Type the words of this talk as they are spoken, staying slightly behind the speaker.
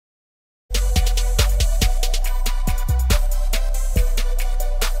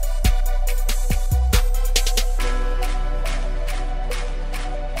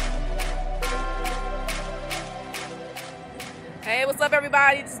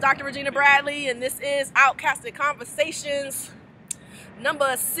everybody. This is Dr. Regina Bradley, and this is Outkasted Conversations,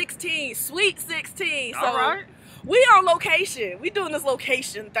 number 16, sweet 16. All right. We on location. We doing this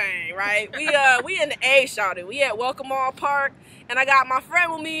location thing, right? We in the A, shawty. We at Welcome Mall Park, and I got my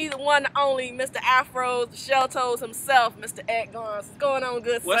friend with me, the one and only Mr. Afros, the ToShelltoes himself, Mr. Ed Garnes. What's going on,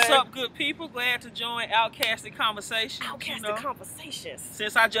 good What's son? up, good people? Glad to join Outkasted Conversations. Outkasted Conversations.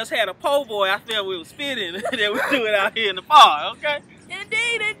 Since I just had a po' boy, I felt we was fitting that we do it out here in the park, okay?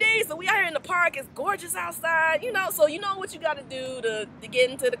 Indeed, indeed. So we out here in the park. It's gorgeous outside, you know. So you know what you got to do to get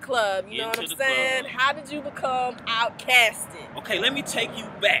into the club. You know what I'm saying? How did you become outcasted? Okay, let me take you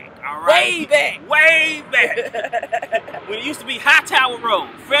back. All right, way back, way back. When it used to be Hightower Road,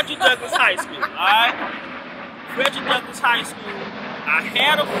 Frederick Douglass High School. All right, Frederick Douglass High School. I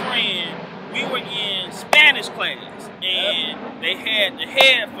had a friend. We were in Spanish class, and they had the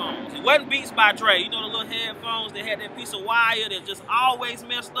headphones. It wasn't Beats by Dre. You know the little headphones that had that piece of wire that just always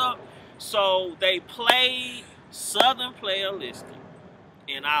messed up? So they played Southern Player Listing,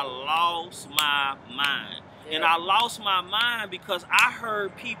 and I lost my mind. Yeah. And I lost my mind because I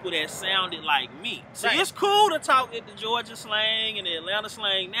heard people that sounded like me. So It's cool to talk at the Georgia slang and the Atlanta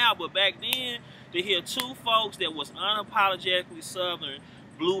slang now, but back then, to hear two folks that was unapologetically Southern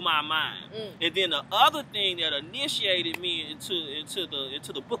blew my mind. And then the other thing that initiated me into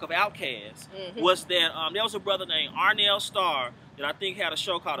the book of Outkast was that there was a brother named Arnell Starr that I think had a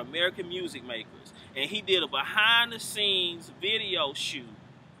show called American Music Makers, and he did a behind the scenes video shoot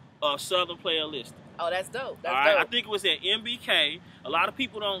of Southern Player Listing. Oh, that's dope. That's all right, dope. I think it was at MBK. A lot of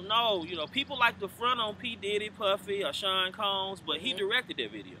people don't know, you know, people like to front on P. Diddy, Puffy, or Sean Combs, but he directed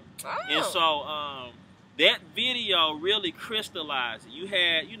that video. Oh. And so that video really crystallized it. You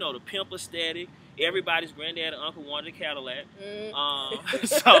had, you know, the pimp aesthetic. Everybody's granddad and uncle wanted a Cadillac.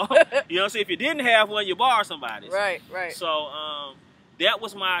 So, you know what I'm saying? If you didn't have one, you borrowed somebody's. Right, right. So, that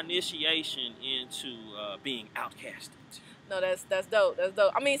was my initiation into being outcasted. No, that's dope. That's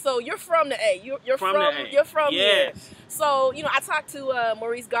dope. I mean, so you're from the A. You're from the A. You're from yes. here. So, you know, I talked to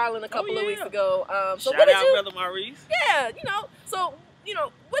Maurice Garland a couple of weeks ago. So shout what did out, you, brother Maurice. Yeah, you know, so, you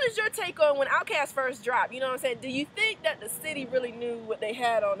know, what is your take on when Outkast first dropped? You know what I'm saying? Do you think that the city really knew what they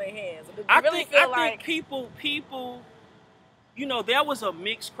had on their hands? Or did you really feel like people, you know, there was a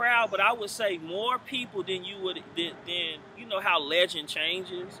mixed crowd, but I would say more people than you would, than you know how legend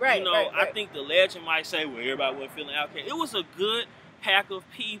changes. Right, you know, right. I think the legend might say, well, everybody wasn't feeling outcast. It was a good pack of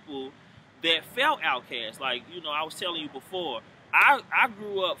people that felt outcast. Like, you know, I was telling you before, I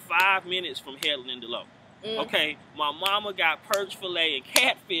grew up 5 minutes from Headland in the Low. Okay, my mama got perch fillet and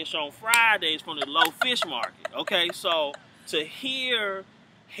catfish on Fridays from the Low Fish Market. Okay, so to hear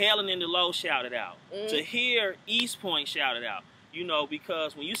Helen in the Low shouted out, to hear East Point shouted out, you know,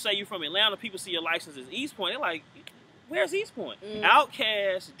 because when you say you're from Atlanta, people see your license as East Point. They're like, where's East Point?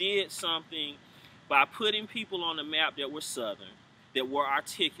 Outkast did something by putting people on the map that were Southern, that were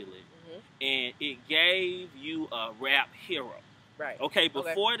articulate, and it gave you a rap hero. Right. Okay,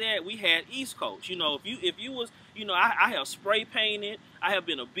 before that, we had East Coast. You know, if you was, you know, I have spray painted, I have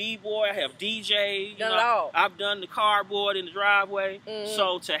been a B-boy, I have DJ, you know, I've done the cardboard in the driveway.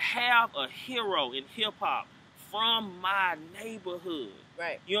 So to have a hero in hip-hop from my neighborhood,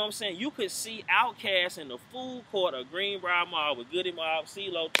 right? You know what I'm saying? You could see Outkast in the food court of Greenbrier Mall with Goody Mob,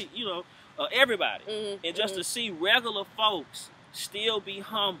 CeeLo, you know, everybody. And just to see regular folks still be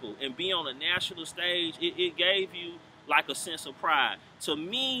humble and be on a national stage, it gave you like a sense of pride. To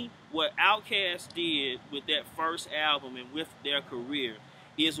me, what Outkast did with that first album and with their career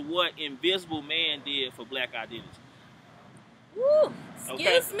is what Invisible Man did for Black identity. Woo!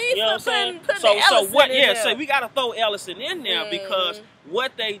 Excuse me, you know for putting so what? Yeah, so we got to throw Ellison in there because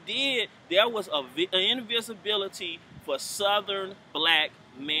what they did, there was an invisibility for Southern Black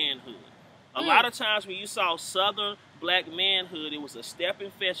manhood. A lot of times when you saw Southern Black manhood, it was a step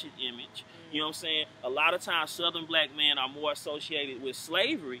and fetch it image. You know what I'm saying? A lot of times Southern Black men are more associated with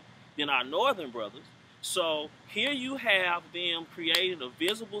slavery than our Northern brothers. So here you have them creating a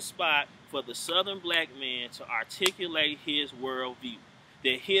visible spot for the Southern Black man to articulate his worldview,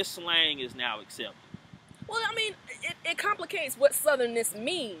 that his slang is now accepted. Well, I mean, it complicates what Southernness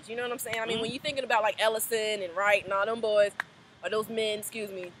means. You know what I'm saying? I mean, when you're thinking about like Ellison and Wright and all them boys, or those men, excuse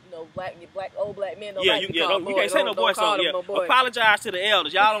me, you know, old black men don't like to be called boy. You can't say no boy, so no boy. Apologize to the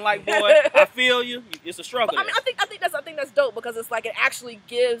elders. Y'all don't like boy. I feel you. It's a struggle. But, I mean, I think that's dope because it's like it actually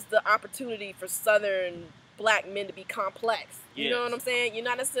gives the opportunity for Southern Black men to be complex. You know what I'm saying? You're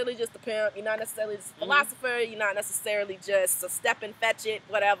not necessarily just a pimp. You're not necessarily just a philosopher. You're not necessarily just a step and fetch it,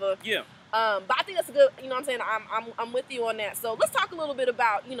 whatever. Yeah. But I think that's a good, you know what I'm saying? I'm with you on that. So let's talk a little bit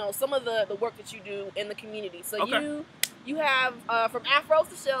about, you know, some of the work that you do in the community. So You have From Afros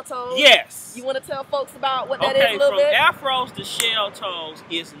to Shelltoes. Yes. You want to tell folks about what that is a little bit? From Afros to Shelltoes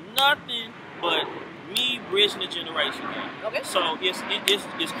is nothing but me bridging the generation gap. Okay. So it's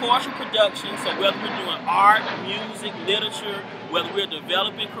cultural production. So whether we're doing art, music, literature, whether we're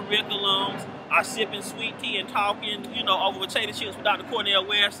developing curriculums, I sipping sweet tea and talking, you know, over potato chips with Dr. Cornell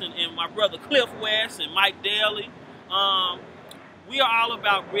West and my brother Cliff West and Mike Daly. We are all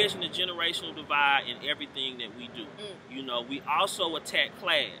about bridging the generational divide in everything that we do. You know, we also attack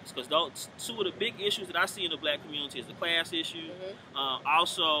class, because those two of the big issues that I see in the black community is the class issue,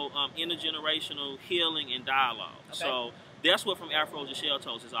 also intergenerational healing and dialogue. Okay. So that's what From Afros to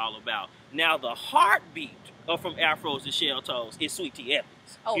Shelltoes is all about. Now the heartbeat of From Afros to Shelltoes is Sweet Tea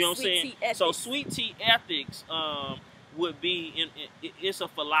Ethics. Oh, you know what I'm saying? Tea Ethics. So Sweet Tea Ethics would be, it's a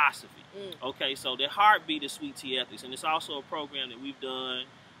philosophy. Okay, so the heartbeat is Sweet Tea Ethics, and it's also a program that we've done.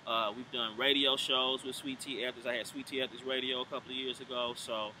 We've done radio shows with Sweet Tea Ethics. I had Sweet Tea Ethics Radio a couple of years ago.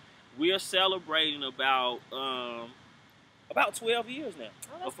 So we are celebrating about 12 years now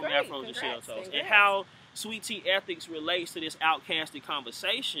From Afros to Shelltoes, and how Sweet Tea Ethics relates to this Outkasted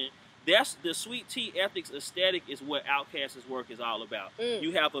Conversation. That's the Sweet Tea Ethics aesthetic is what Outkasted's work is all about.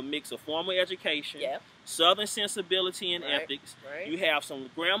 You have a mix of formal education, Southern sensibility and ethics. You have some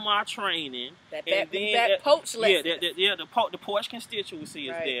grandma training, that poach lesson. The poach constituency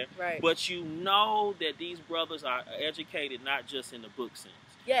is there. But you know that these brothers are educated not just in the book sense.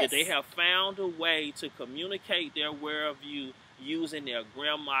 That they have found a way to communicate their worldview using their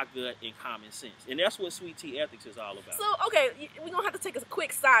grandma gut and common sense. And that's what Sweet Tea Ethics is all about. So, okay, we're going to have to take a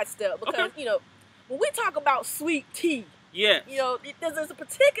quick sidestep because, you know, when we talk about sweet tea, you know, there's a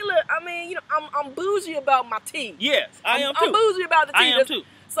particular, I mean, you know, I'm bougie about my tea. Yes, I am too. I'm bougie about the tea. I am too.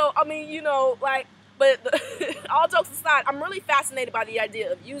 So, I mean, you know, like, but all jokes aside, I'm really fascinated by the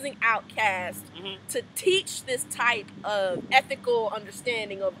idea of using Outkast to teach this type of ethical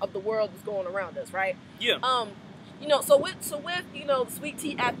understanding of the world that's going around us, right? Yeah. You know, so with you know, Sweet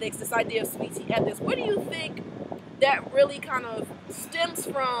Tea Ethics, this idea of Sweet Tea Ethics, where do you think that really kind of stems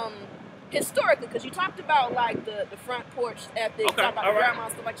from historically? Because you talked about like the front porch ethics, talked about the grandma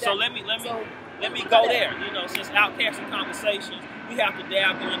and stuff like that. So let me go there. You know, since Outkasted Conversations, we have to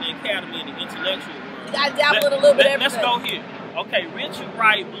dabble in the academy and the intellectual world. You gotta dabble in a little bit of Let's everything. go here. Okay, Richard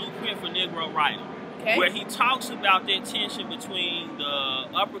Wright, Blueprint for Negro Writing. Where he talks about that tension between the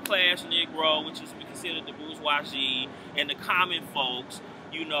upper class Negro, which is considered the bourgeoisie, and the common folks,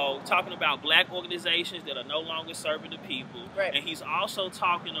 you know, talking about black organizations that are no longer serving the people. And he's also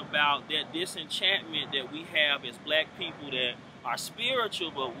talking about that disenchantment that we have as black people that are spiritual,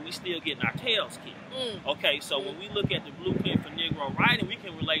 but we still getting our tails kicked. Okay, so when we look at the Blueprint for Negro Writing, we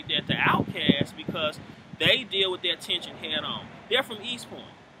can relate that to Outkast because they deal with that tension head on. They're from East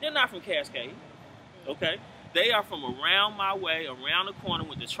Point. They're not from Cascade. Okay, they are from around my way, around the corner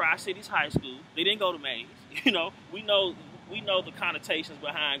with the Tri-Cities High School. They didn't go to Mays. You know, we know the connotations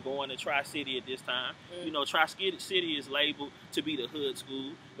behind going to Tri-City at this time. You know, Tri-City is labeled to be the hood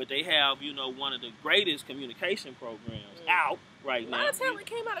school, but they have, you know, one of the greatest communication programs out right now. A lot of talent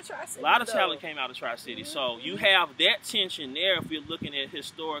came out of Tri-City. A lot of talent came out of Tri-City. So you have that tension there if you're looking at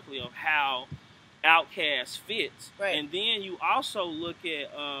historically of how Outkast fits. And then you also look at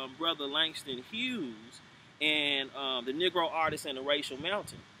Brother Langston Hughes and the Negro Artist and the Racial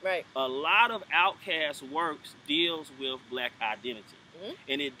Mountain. A lot of Outkast works deals with black identity.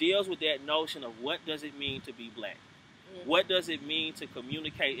 And it deals with that notion of what does it mean to be black? What does it mean to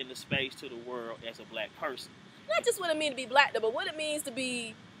communicate in the space to the world as a black person? Not just what it means to be black, though, but what it means to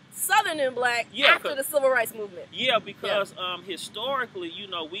be Southern and black after the Civil Rights Movement. Because historically, you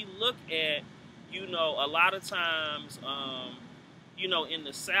know, we look at, you know, a lot of times, you know, in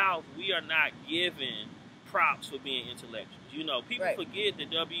the South, we are not given props for being intellectuals. You know, people forget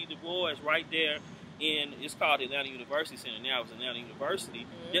that W. Du Bois right there it's called Atlanta University Center, now it's Atlanta University,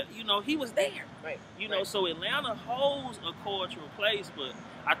 that, you know, he was there. You know, so Atlanta holds a cultural place, but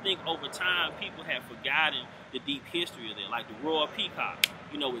I think over time, people have forgotten the deep history of that, like the Royal Peacock,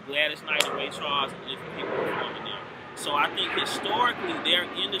 you know, with Gladys Knight and Ray Charles and different people performing there. So I think historically they're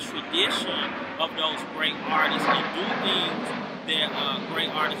in the tradition of those great artists and do things that great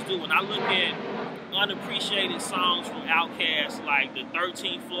artists do. When I look at unappreciated songs from Outkast, like the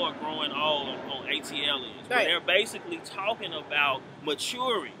 13th Floor Growing Old on ATLians, where they're basically talking about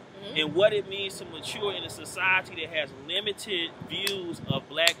maturing and what it means to mature in a society that has limited views of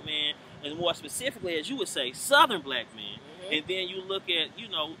black men, and more specifically, as you would say, Southern black men. And then you look at, you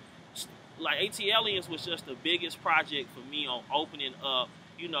know, like ATLians was just the biggest project for me on opening up.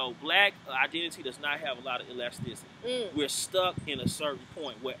 You know, black identity does not have a lot of elasticity. We're stuck in a certain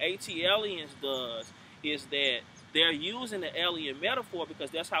point. What ATLians does is that they're using the alien metaphor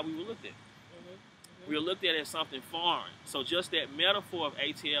because that's how we were looked at. We were looked at as something foreign. So just that metaphor of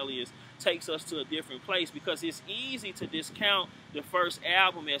ATLiens takes us to a different place because it's easy to discount the first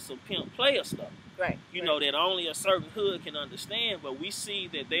album as some pimp player stuff. Right. You know, that only a certain hood can understand, but we see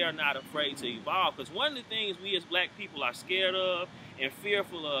that they are not afraid to evolve. Because one of the things we as black people are scared of and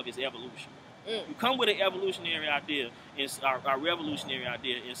fearful of is evolution. You come with an evolutionary idea, and our revolutionary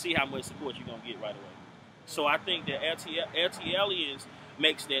idea, and see how much support you're going to get right away. So I think that ATLiens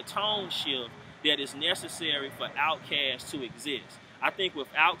makes that tone shift that is necessary for Outkast to exist. I think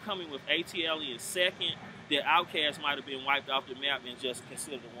without coming with ATLiens second, the Outkast might have been wiped off the map and just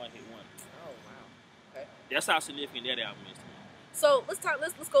considered a one-hit wonder. Oh wow! Okay. That's how significant that album is to me. So let's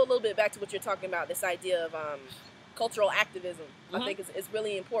go a little bit back to what you're talking about. This idea of cultural activism. I think is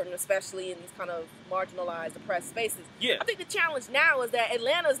really important, especially in these kind of marginalized, oppressed spaces. Yeah. I think the challenge now is that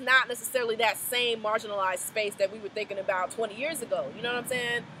Atlanta's not necessarily that same marginalized space that we were thinking about 20 years ago. You know what I'm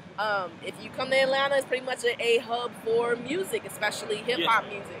saying? If you come to Atlanta, it's pretty much a hub for music, especially hip-hop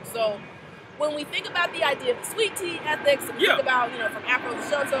music. So when we think about the idea of the sweet tea ethics, and we think about, you know, from Afro to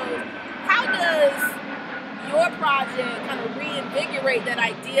ToShelltoes, how does your project kind of reinvigorate that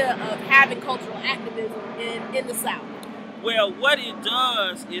idea of having cultural activism in the South? Well, what it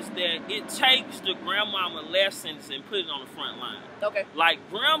does is that it takes the grandmama lessons and put it on the front line. Okay. Like,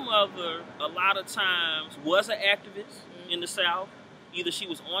 grandmother, a lot of times, was an activist in the South. Either she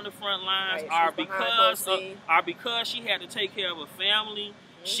was on the front lines, or because she had to take care of her family,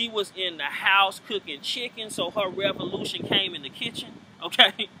 she was in the house cooking chicken, so her revolution came in the kitchen.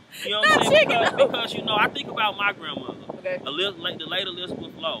 Okay, you know what I'm saying? Because you know, I think about my grandmother, the late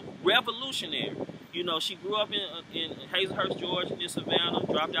Elizabeth Lowe, revolutionary. You know, she grew up in Hazelhurst, Georgia, in Savannah.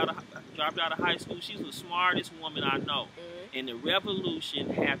 Dropped out of high school. She's the smartest woman I know. And the revolution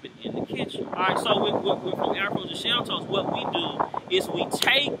happened in the kitchen. All right, so we're from Afro to ToShelltoes. What we do is we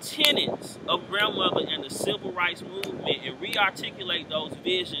take tenets of grandmother and the civil rights movement and re-articulate those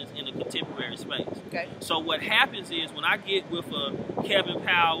visions in a contemporary space. Okay. So what happens is when I get with Kevin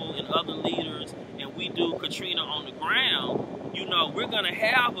Powell and other leaders and we do Katrina on the ground, you know, we're going to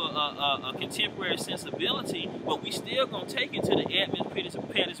have a contemporary sensibility, but we still going to take it to the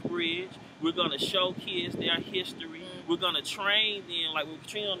Edmonds-Pettus Bridge. We're going to show kids their history. We're going to train them, like with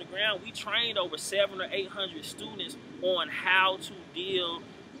Katrina on the ground, we trained over 700 or 800 students on how to deal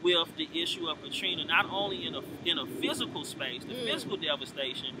with the issue of Katrina, not only in a physical space, the physical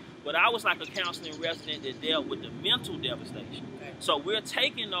devastation, but I was like a counseling resident that dealt with the mental devastation. Okay. So we're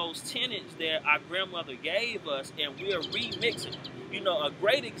taking those tenets that our grandmother gave us and we're remixing. You know, a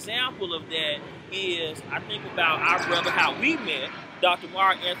great example of that is, I think about our brother, how we met, Dr.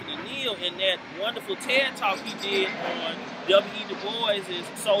 Mark Anthony Neal, in that wonderful TED Talk he did on W.E. Du Bois'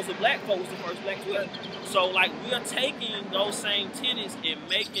 Souls of Black Folks, the first Black Twitter. So, like, we're taking those same tenets and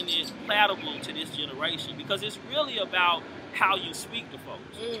making it palatable to this generation because it's really about how you speak to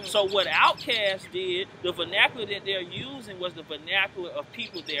folks. So what Outkast did, the vernacular that they're using was the vernacular of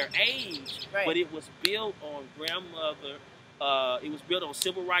people their age, but it was built on grandmother. It was built on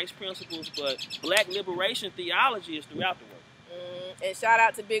civil rights principles, but black liberation theology is throughout the world. And shout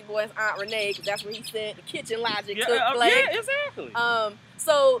out to Big Boy's Aunt Renee, because that's where he said the kitchen logic took place. Yeah, exactly.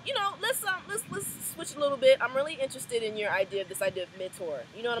 So, you know, let's switch a little bit. I'm really interested in your idea, this idea of mentor.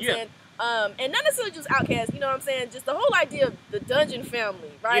 You know what I'm saying? And not necessarily just Outkast, you know what I'm saying? Just the whole idea of the Dungeon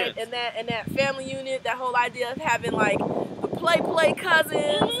family, right? And that family unit, that whole idea of having like the play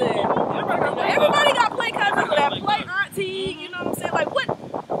cousins, and everybody got play cousins, or that play auntie. You know what I'm saying? Like,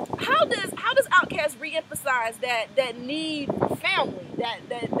 how does Outkast reemphasize that need for family,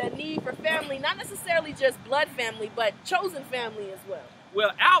 that need for family, not necessarily just blood family, but chosen family as well?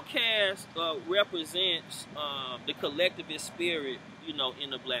 Well, Outkast represents the collectivist spirit, you know, in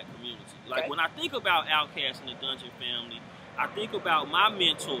the black community. Like, when I think about Outkast and the Dungeon family, I think about my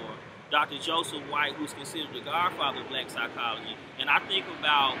mentor, Dr. Joseph White, who's considered the godfather of black psychology, and I think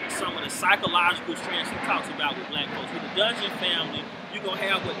about some of the psychological strengths he talks about with black folks. With the Dungeon family, you're going to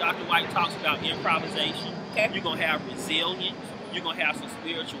have what Dr. White talks about, improvisation. You're going to have resilience. You're going to have some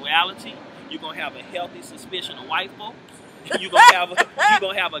spirituality. You're going to have a healthy suspicion of white folks. You're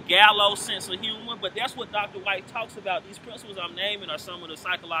gonna have a gallows sense of humor, but that's what Dr. White talks about. These principles I'm naming are some of the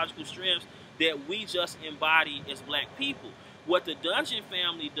psychological strengths that we just embody as black people. What the Dungeon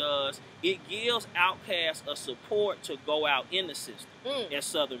family does, it gives Outkast a support to go out in the system as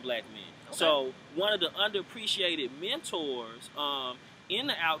Southern black men. So one of the underappreciated mentors in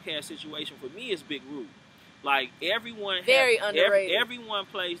the Outkast situation for me is Big Rube. Like, everyone everyone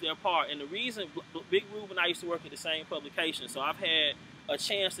plays their part, and the reason Big Rube and I used to work at the same publication, so I've had a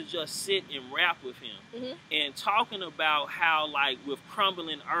chance to just sit and rap with him, and talking about how, like, with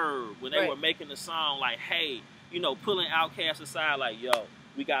Crumbling Herb, when they were making the song, like, hey, you know, pulling Outkast aside, like, yo,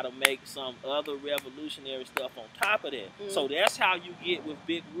 we got to make some other revolutionary stuff on top of that. So that's how you get with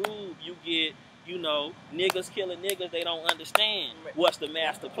Big Rube. You get, you know, niggas killing niggas, they don't understand what's the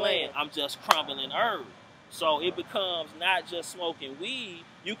master plan. I'm just crumbling herb. So it becomes not just smoking weed.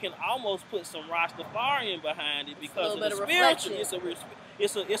 You can almost put some Rastafarian behind it because of the spiritual.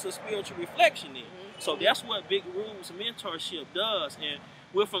 It's a spiritual reflection in. So that's what Big Rube's mentorship does. And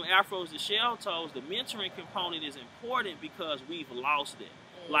we're from Afros to Shelltoes. The mentoring component is important because we've lost it.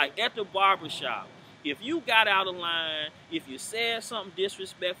 Like at the barbershop, if you got out of line, if you said something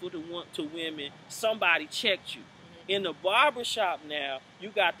disrespectful to women, somebody checked you. In the barbershop now, you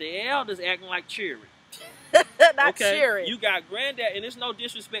got the elders acting like cheering. Not cheering. You got granddad, and it's no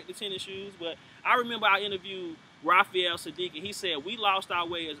disrespect to tennis shoes, but I remember I interviewed Raphael Sadiq, and he said we lost our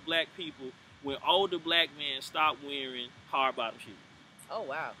way as black people when older black men stopped wearing hard bottom shoes. Oh,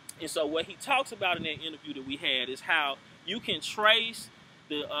 wow. And so what he talks about in that interview that we had is how you can trace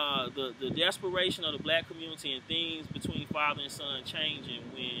the desperation of the black community and things between father and son changing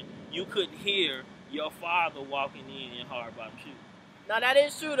when you couldn't hear your father walking in hard bottom shoes. Now, that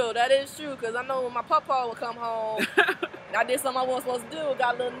is true, though. That is true, because I know when my papa would come home, and I did something I wasn't supposed to do,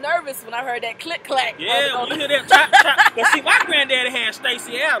 got a little nervous when I heard that click-clack. Yeah, when you hear that chop. Because, see, my granddaddy had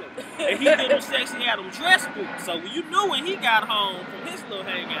Stacey Adams, and he did them Stacey Adams dress boots. So you knew when he got home from his little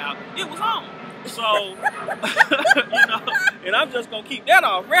hangout, it was on. So, you know, and I'm just going to keep that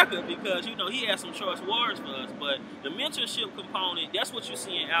off record because, you know, he had some choice words for us. But the mentorship component, that's what you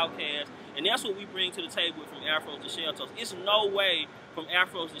see in Outkast, and that's what we bring to the table from Afros to Shelltoes. It's no way From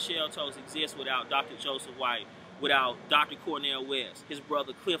Afros to Shelltoes exists without Dr. Joseph White, without Dr. Cornel West, his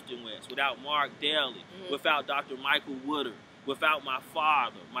brother Clifton West, without Mark Daly, without Dr. Michael Woodard, without my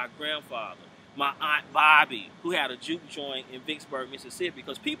father, my grandfather, my Aunt Bobby, who had a juke joint in Vicksburg, Mississippi.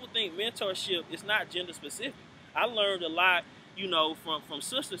 Because people think mentorship is not gender specific. I learned a lot, you know, from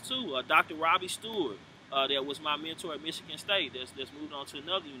sisters too. Dr. Robbie Stewart, that was my mentor at Michigan State, that's moved on to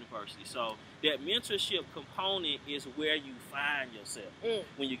another university. So that mentorship component is where you find yourself.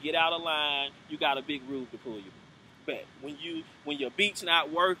 When you get out of line, you got a Big Rube to pull you back. When your beat's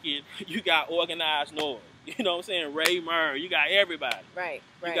not working, you got Organized Noise. You know what I'm saying? Ray Murr, you got everybody. Right.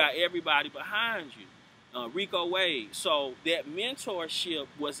 You got everybody behind you. Rico Wade. So that mentorship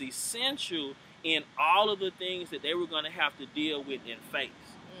was essential in all of the things that they were going to have to deal with and face.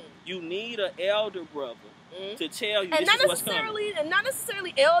 You need an elder brother to tell you and this is what's coming. And not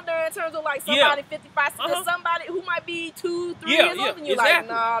necessarily elder in terms of like somebody 55, somebody who might be 2, 3 years older than you. Like,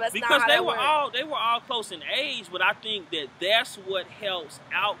 no, that's because not how they were all close in age, but I think that's what helps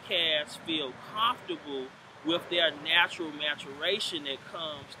Outkast feel comfortable with their natural maturation that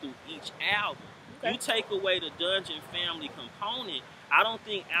comes through each album. You take away the Dungeon family component, I don't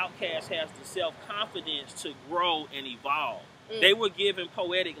think Outkast has the self-confidence to grow and evolve. They were given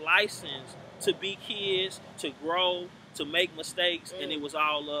poetic license to be kids, to grow, to make mistakes, and it was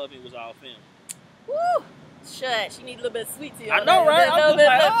all love, it was all family. Woo! Shush, you need a little bit of sweet tea. I know, right? A little bit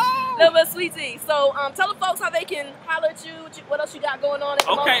of sweet tea. So, tell the folks how they can holler at you, what else you got going on at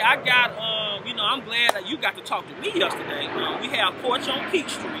the moment. I got, you know, I'm glad that you got to talk to me yesterday. We have Porch on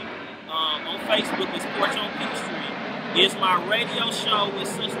Peachtree. On Facebook, it's Porch on Peachtree. It's my radio show with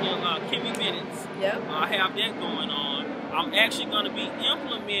Sister Kimmy Minutes. I have that going on. I'm actually going to be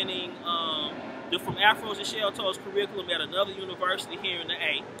implementing the From Afros to Shelltoes curriculum at another university here in the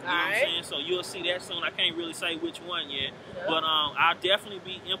A. You know what I'm saying? So you'll see that soon. I can't really say which one yet. But I'll definitely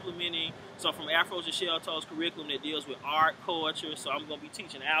be implementing some From Afros to Shelltoes curriculum that deals with art, culture. So I'm going to be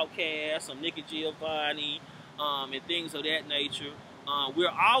teaching Outkast, some Nicky Giovanni, and things of that nature. We're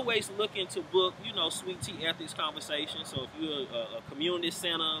always looking to book, you know, Sweet Tea Ethics Conversations. So if you're a community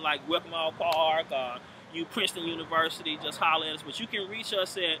center like Westmore Park or you Princeton University, just holler at us. But you can reach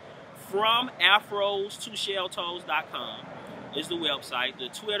us at FromAfros2Shelltoes.com is the website. The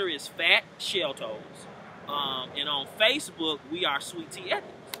Twitter is FatShelltoes. And on Facebook, we are Sweet Tea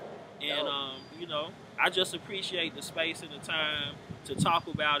Ethics. And, you know, I just appreciate the space and the time to talk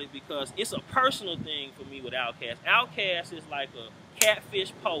about it because it's a personal thing for me with Outkast. Outkast is like a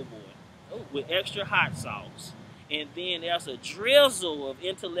catfish po' boy with extra hot sauce. And then there's a drizzle of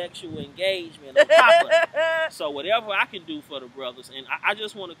intellectual engagement on top of it. So whatever I can do for the brothers. And I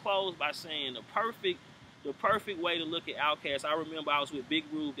just want to close by saying the perfect way to look at Outkast. I remember I was with Big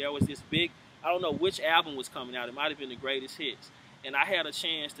Rube. There was this big, I don't know which album was coming out. It might have been the Greatest Hits. And I had a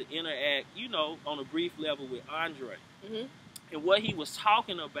chance to interact, you know, on a brief level with Andre. And what he was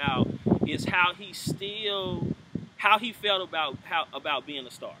talking about is how he still how he felt about being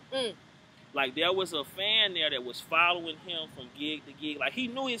a star. Like, there was a fan there that was following him from gig to gig. Like, he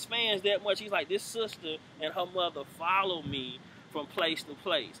knew his fans that much. He's like, this sister and her mother follow me from place to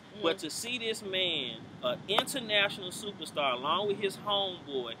place. But to see this man, an international superstar, along with his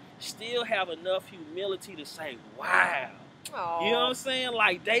homeboy, still have enough humility to say, wow. Aww. You know what I'm saying?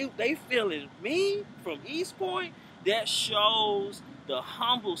 Like, they feeling me from East Point. That shows the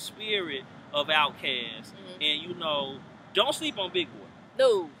humble spirit of Outkast. And, you know, don't sleep on Big Boy.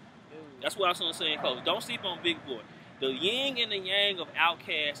 No. That's what I was going to say, Coach. Don't sleep on Big Boy. The yin and the yang of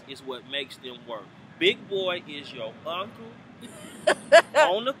Outkast is what makes them work. Big Boy is your uncle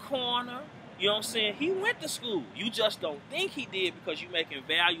on the corner. You know what I'm saying? He went to school. You just don't think he did because you're making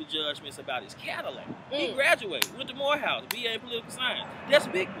value judgments about his Cadillac. He graduated, went to Morehouse, BA in political science. That's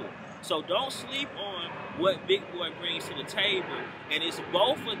Big Boy. So don't sleep on what Big Boy brings to the table. And it's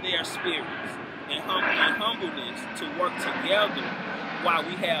both of their spirits and humbleness to work together while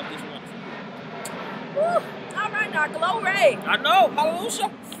we have this wonderful. Woo. All right, now, glory. I know.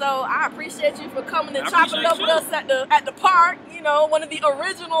 Hallelujah. So I appreciate you for coming and chopping up with us at the park. You know, one of the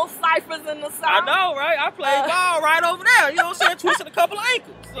original ciphers in the South. I know, right? I played ball right over there. You know what I'm saying? Twisted a couple of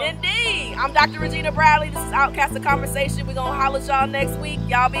ankles. So. Indeed. I'm Dr. Regina Bradley. This is Outkasted Conversation. We're going to holler at y'all next week.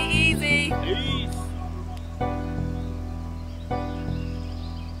 Y'all be easy.